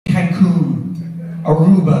Cancun,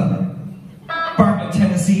 Aruba, Bartlett,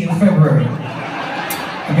 Tennessee in February.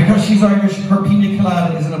 And because she's Irish, her Pina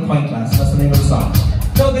Colada is in a pint glass. That's the name of the song.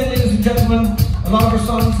 So then, ladies and gentlemen, a lot of our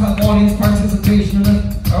songs have audience participation in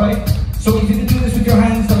it, alright? So if you can do this with your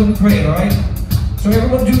hands, that would be great, alright? So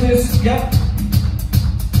everyone do this, yeah?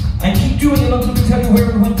 And keep doing it until we tell you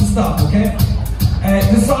where and when to stop, okay?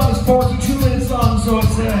 This song is 42 minutes long, so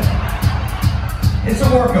it's a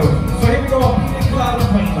workout. So here we go, Pina Colada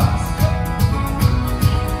pint glass.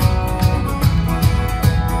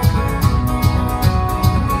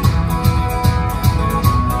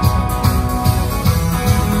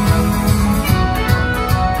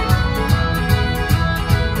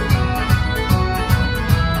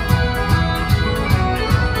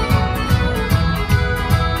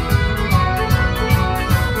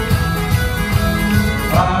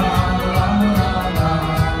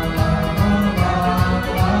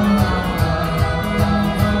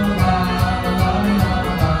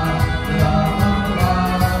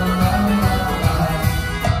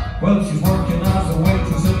 Well, she's working as a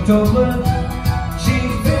waitress in Dublin.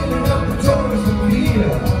 She's filling up the tourism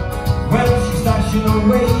here. Well, she's stashing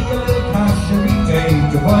away a little cash every day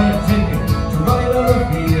to buy a ticket to ride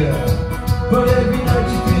out here. But every night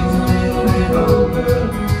she feels a little bit older,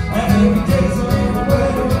 and every day's a little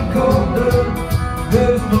wetter and colder.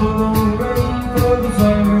 There's no more rain for the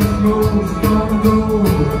Irish rose. She's gonna go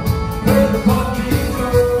where the country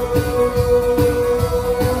goes.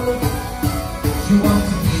 She wants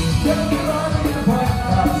to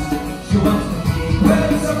she wants to be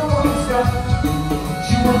where someone's got.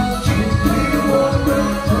 She wants to clear water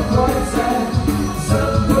from white sand.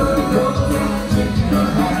 Sunburn goes and drinking her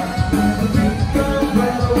hand. The big girl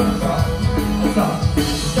rattle and stop.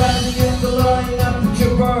 Standing in the line at the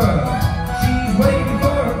chipper, she's waiting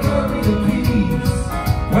for her curry to please.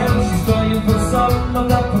 Well, she's dying for some of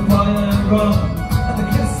that papaya and rum and the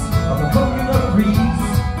kiss of a coconut breeze.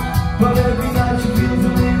 But every night she feels a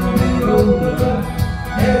little bit older.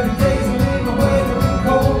 Every day's a little wetter and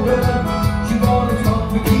colder. She bought a top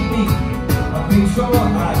bikini, a big short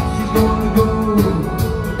hat. She's gonna go,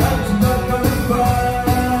 and she's not coming back.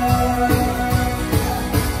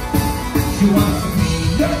 She wants to be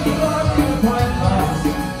dirty like in a pint glass.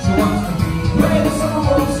 She wants to be where the summer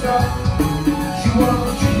won't stop. She wants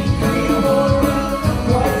to drink clean water around the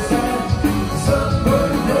white sand. The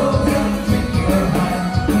sunburn blows and drinking her hand.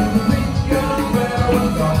 The big girl barrel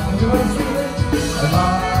and drop. Everyone sing it.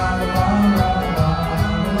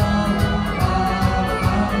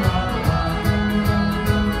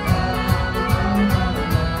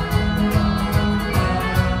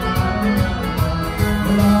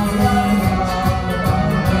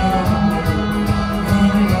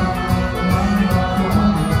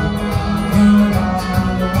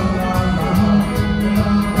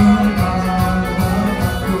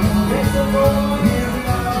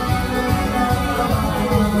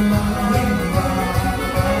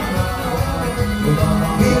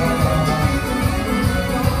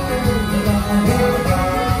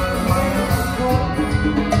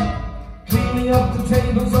 Cleaning up the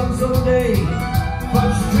tables on Sunday, but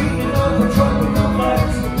she's dreaming of a tropical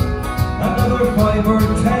night. Another 5 or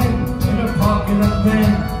 10 in her pocket, and then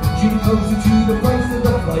she's closer to the price of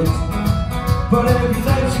the flight. But every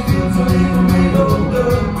night she feels a little bit